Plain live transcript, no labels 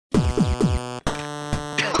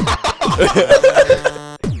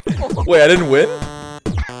Wait, I didn't win?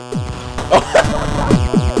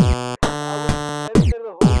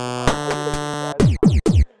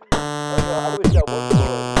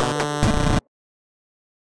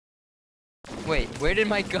 Wait, where did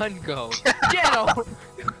my gun go? Jano!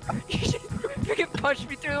 You freaking punched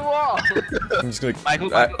me through the wall! I'm just gonna...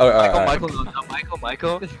 Michael,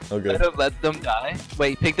 Michael. Okay. Let them die.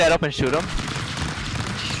 Wait, pick that up and shoot him.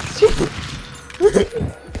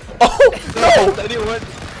 Oh, no! Anyone.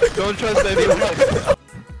 Don't trust anyone.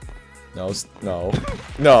 No, no.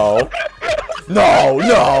 No,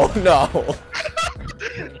 no, no.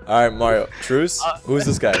 Alright, Mario. Truce? Who's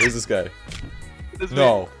this guy? Who's this guy?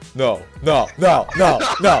 No. No, no, no, no,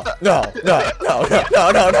 no, no, no, no, no,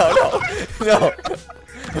 no, no, no, no.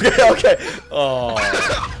 Okay, okay. Oh.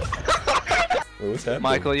 Wait, what's happening?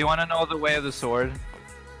 Michael, you wanna know the way of the sword?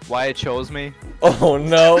 Why it chose me? Oh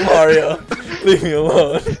no, Mario. Leave me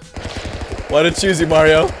alone. Why did it choose you,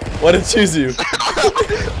 Mario? Why did it choose you?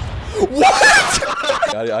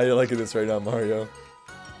 What? I like this right now, Mario.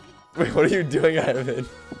 Wait, what are you doing, Ivan?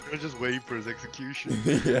 We're just waiting for his execution.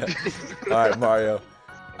 Yeah. Alright, Mario.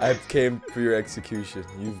 I came for your execution.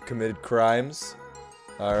 You've committed crimes.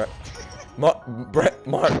 Alright.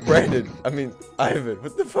 Brandon. I mean, Ivan.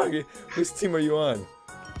 What the fuck? Whose team are you on?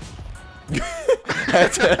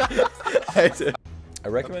 I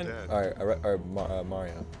recommend. Alright,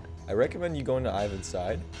 Mario. I recommend you go into Ivan's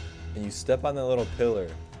side and you step on that little pillar.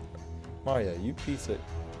 Mario, you piece of.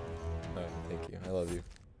 Alright, thank you. I love you.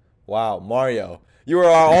 Wow, Mario. You are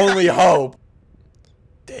our only hope.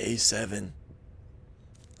 Day 7.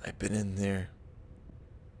 I've been in there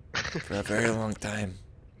for a very long time.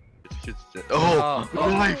 Oh, the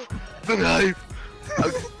knife! The knife!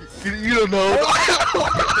 You don't know.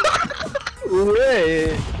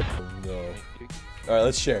 Wait. Oh, no. Alright,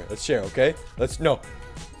 let's share. Let's share, okay? No.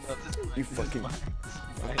 You fucking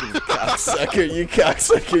cocksucker, you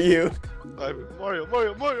cocksucker, you. Mario.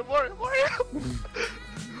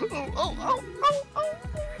 Oh.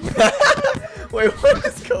 Wait, what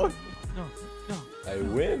is going on? No. I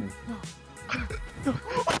win. No.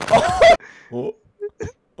 Oh.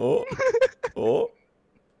 Oh. Oh. Oh.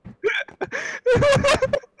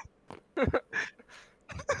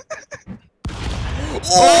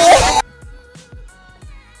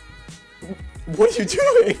 What are you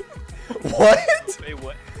doing? What? Wait,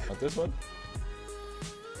 what? Want this one?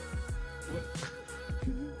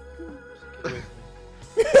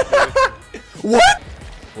 What?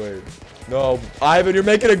 Wait. No, Ivan, you're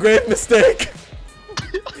making a grave mistake.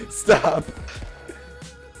 Stop.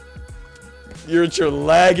 You're your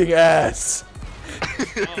lagging ass.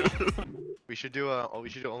 We should do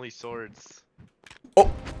only swords.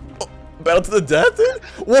 Oh, battle to the death, dude?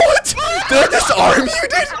 What? Did I disarm you,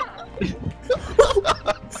 dude?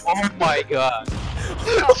 Oh my god.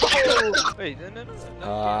 Wait, no.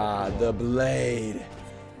 Ah, the blade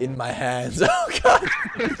in my hands. Oh god.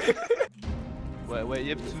 Wait, you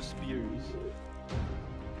have 2 spears.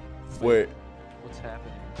 Wait. What's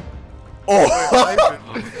happening? Oh!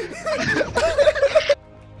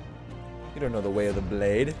 You don't know the way of the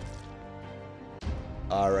blade.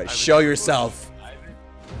 Alright, show yourself. Ivan,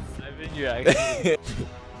 you're actually...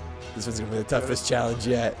 This one's gonna be the toughest challenge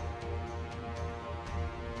yet.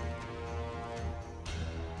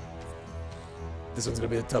 This one's gonna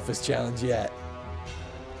be the toughest challenge yet.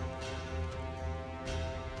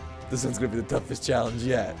 This one's gonna be the toughest challenge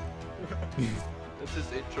yet. That's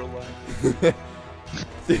his intro line.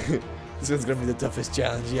 This one's gonna be the toughest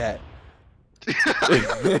challenge yet.